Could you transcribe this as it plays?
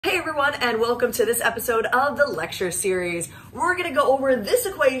Hey everyone, and welcome to this episode of the lecture series. We're going to go over this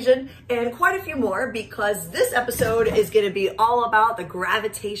equation and quite a few more because this episode is going to be all about the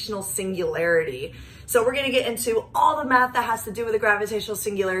gravitational singularity. So we're going to get into all the math that has to do with the gravitational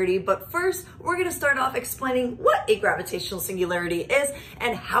singularity, but first we're going to start off explaining what a gravitational singularity is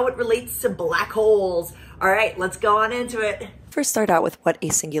and how it relates to black holes. All right, let's go on into it. First start out with what a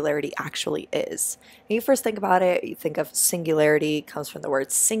singularity actually is. When you first think about it, you think of singularity comes from the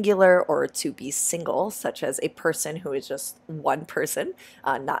word singular or to be single, such as a person who is just one person,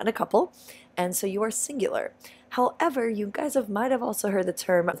 not in a couple, and so you are singular. However, you guys might have also heard the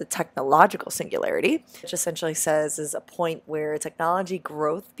term of the technological singularity, which essentially says is a point where technology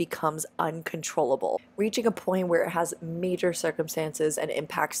growth becomes uncontrollable, reaching a point where it has major circumstances and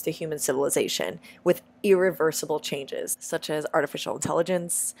impacts to human civilization with irreversible changes, such as artificial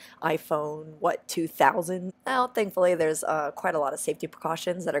intelligence, iPhone, 2000. Now, thankfully, there's quite a lot of safety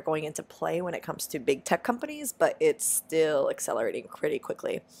precautions that are going into play when it comes to big tech companies, but it's still accelerating pretty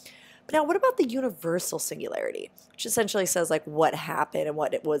quickly. But now, what about the universal singularity, which essentially says like what happened and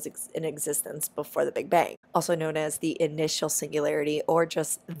what it was in existence before the Big Bang, also known as the initial singularity or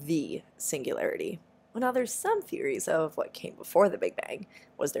just the singularity? Well, now there's some theories of what came before the Big Bang.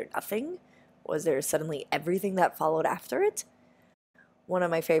 Was there nothing? Was there suddenly everything that followed after it? One of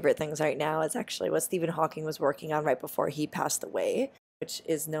my favorite things right now is actually what Stephen Hawking was working on right before he passed away, which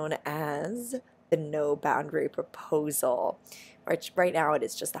is known as the no boundary proposal. Right now it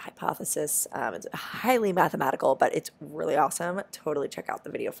is just a hypothesis. It's highly mathematical, but it's really awesome. Totally check out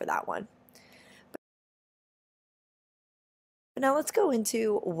the video for that one. But now let's go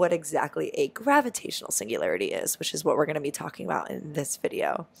into what exactly a gravitational singularity is, which is what we're going to be talking about in this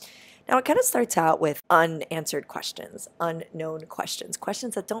video. Now, it kind of starts out with unanswered questions, unknown questions,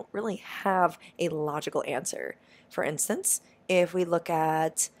 questions that don't really have a logical answer. For instance, if we look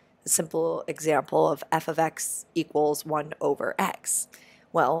at a simple example of f of x equals 1 over x.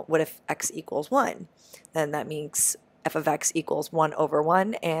 Well, what if x equals 1? Then that means f of x equals 1 over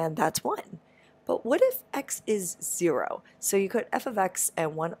 1, and that's 1. But what if x is 0? So you could f of x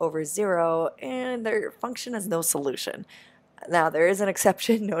and 1 over 0, and their function has no solution. Now, there is an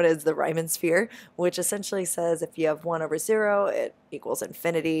exception known as the Reimann Sphere, which essentially says if you have 1 over 0, it equals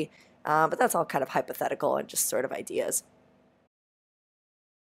infinity. But that's all kind of hypothetical and just sort of ideas.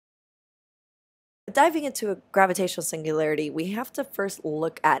 Diving into a gravitational singularity, we have to first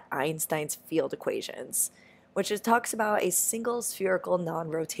look at Einstein's field equations, which talks about a single spherical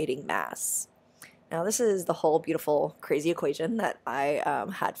non-rotating mass. Now, this is the whole beautiful, crazy equation that I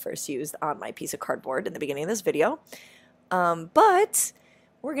had first used on my piece of cardboard in the beginning of this video. But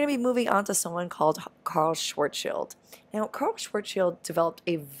we're going to be moving on to someone called Karl Schwarzschild. Now, Karl Schwarzschild developed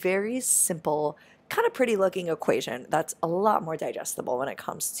a very simple, kind of pretty looking equation that's a lot more digestible when it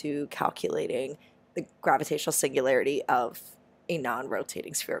comes to calculating the gravitational singularity of a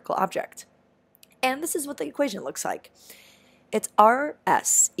non-rotating spherical object. And this is what the equation looks like. It's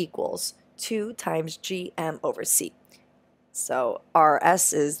Rs equals 2 times gm over c. So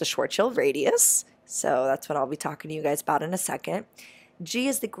Rs is the Schwarzschild radius. So that's what I'll be talking to you guys about in a second. G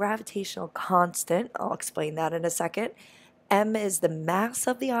is the gravitational constant. I'll explain that in a second. M is the mass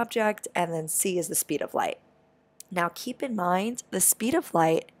of the object, and then C is the speed of light. Now keep in mind, the speed of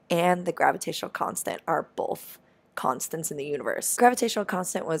light and the gravitational constant are both constants in the universe. Gravitational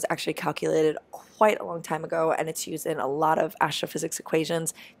constant was actually calculated quite a long time ago, and it's used in a lot of astrophysics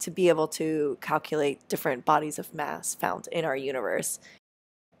equations to be able to calculate different bodies of mass found in our universe.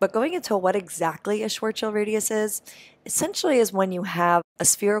 But going into what exactly a Schwarzschild radius is, essentially is when you have a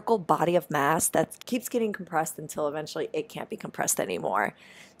spherical body of mass that keeps getting compressed until eventually it can't be compressed anymore.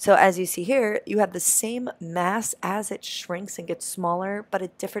 So as you see here, you have the same mass as it shrinks and gets smaller, but a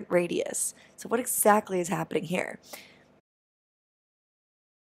different radius. So what exactly is happening here?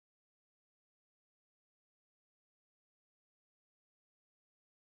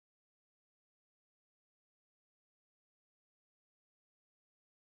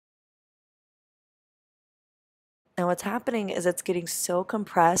 And what's happening is it's getting so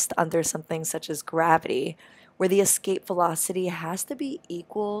compressed under something such as gravity, where the escape velocity has to be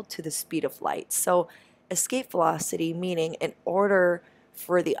equal to the speed of light. So escape velocity meaning in order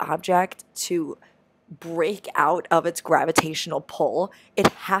for the object to break out of its gravitational pull, it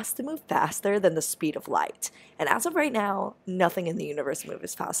has to move faster than the speed of light. And as of right now, nothing in the universe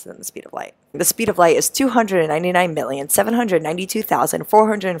moves faster than the speed of light. The speed of light is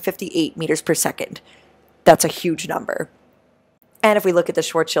 299,792,458 meters per second. That's a huge number. And if we look at the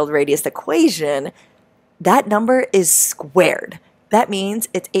Schwarzschild radius equation, that number is squared. That means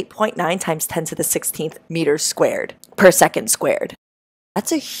it's 8.9 times 10 to the 16th meters squared per second squared.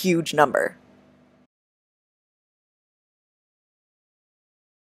 That's a huge number.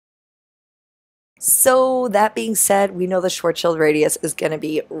 So that being said, we know the Schwarzschild radius is going to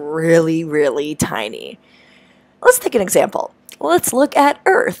be really, really tiny. Let's take an example. Let's look at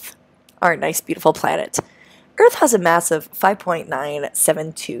Earth, our nice, beautiful planet. Earth has a mass of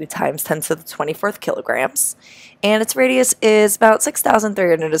 5.972 times 10 to the 24th kilograms, and its radius is about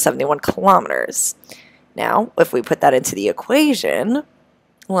 6,371 kilometers. Now, if we put that into the equation,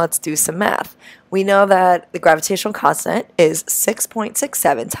 let's do some math. We know that the gravitational constant is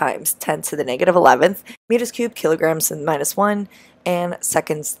 6.67 times 10 to the negative 11th meters cubed, kilograms to the minus 1, and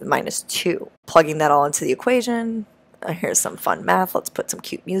seconds to the minus 2. Plugging that all into the equation, here's some fun math. Let's put some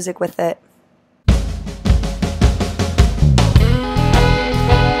cute music with it.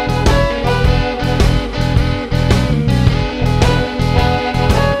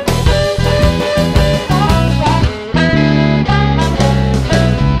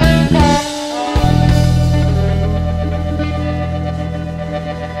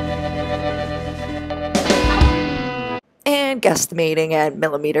 And guesstimating at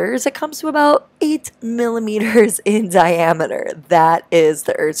millimeters, it comes to about 8 millimeters in diameter. That is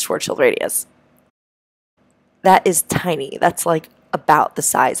the Earth's Schwarzschild radius. That is tiny. That's like about the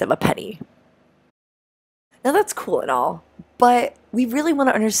size of a penny. Now that's cool and all, but we really want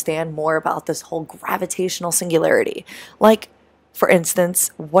to understand more about this whole gravitational singularity. Like, for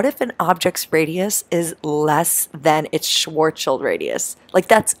instance, what if an object's radius is less than its Schwarzschild radius? Like,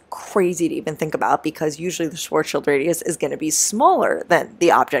 that's crazy to even think about because usually the Schwarzschild radius is going to be smaller than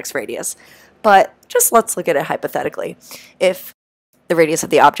the object's radius. But just let's look at it hypothetically. If the radius of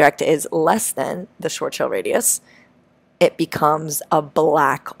the object is less than the Schwarzschild radius, it becomes a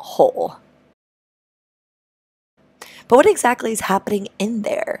black hole. But what exactly is happening in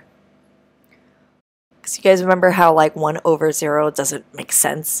there? Because you guys remember how like 1 over 0 doesn't make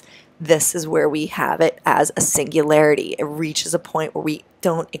sense? This is where we have it as a singularity. It reaches a point where we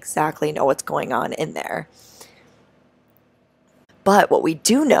don't exactly know what's going on in there. But what we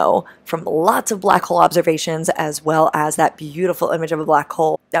do know from lots of black hole observations, as well as that beautiful image of a black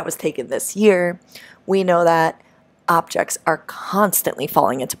hole that was taken this year, we know that objects are constantly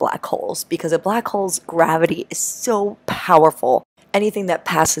falling into black holes because a black hole's gravity is so powerful. Anything that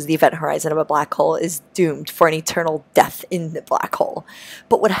passes the event horizon of a black hole is doomed for an eternal death in the black hole.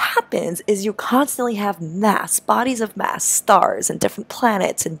 But what happens is you constantly have mass, bodies of mass, stars and different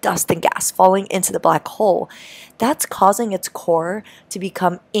planets and dust and gas falling into the black hole. That's causing its core to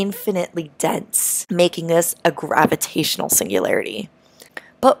become infinitely dense, making this a gravitational singularity.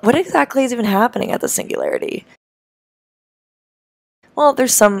 But what exactly is even happening at the singularity? Well,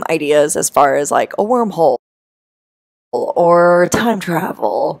 there's some ideas as far as like a wormhole or time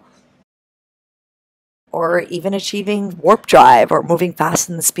travel or even achieving warp drive or moving fast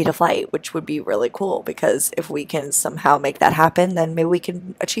in the speed of light, which would be really cool because if we can somehow make that happen, then maybe we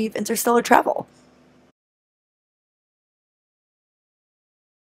can achieve interstellar travel.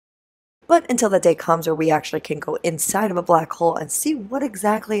 But until that day comes where we actually can go inside of a black hole and see what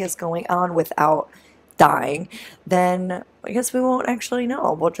exactly is going on without dying, then I guess we won't actually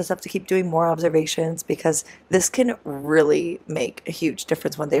know. We'll just have to keep doing more observations because this can really make a huge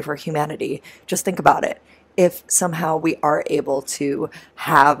difference one day for humanity. Just think about it. If somehow we are able to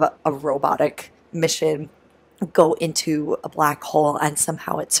have a robotic mission go into a black hole and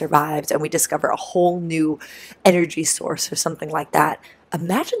somehow it survives and we discover a whole new energy source or something like that,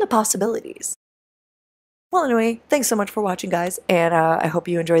 imagine the possibilities. Well, anyway, thanks so much for watching, guys, and I hope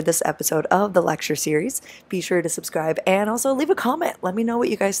you enjoyed this episode of the lecture series. Be sure to subscribe and also leave a comment. Let me know what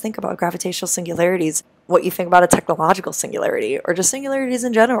you guys think about gravitational singularities, what you think about a technological singularity, or just singularities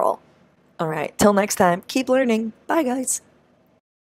in general. All right, till next time, keep learning. Bye, guys.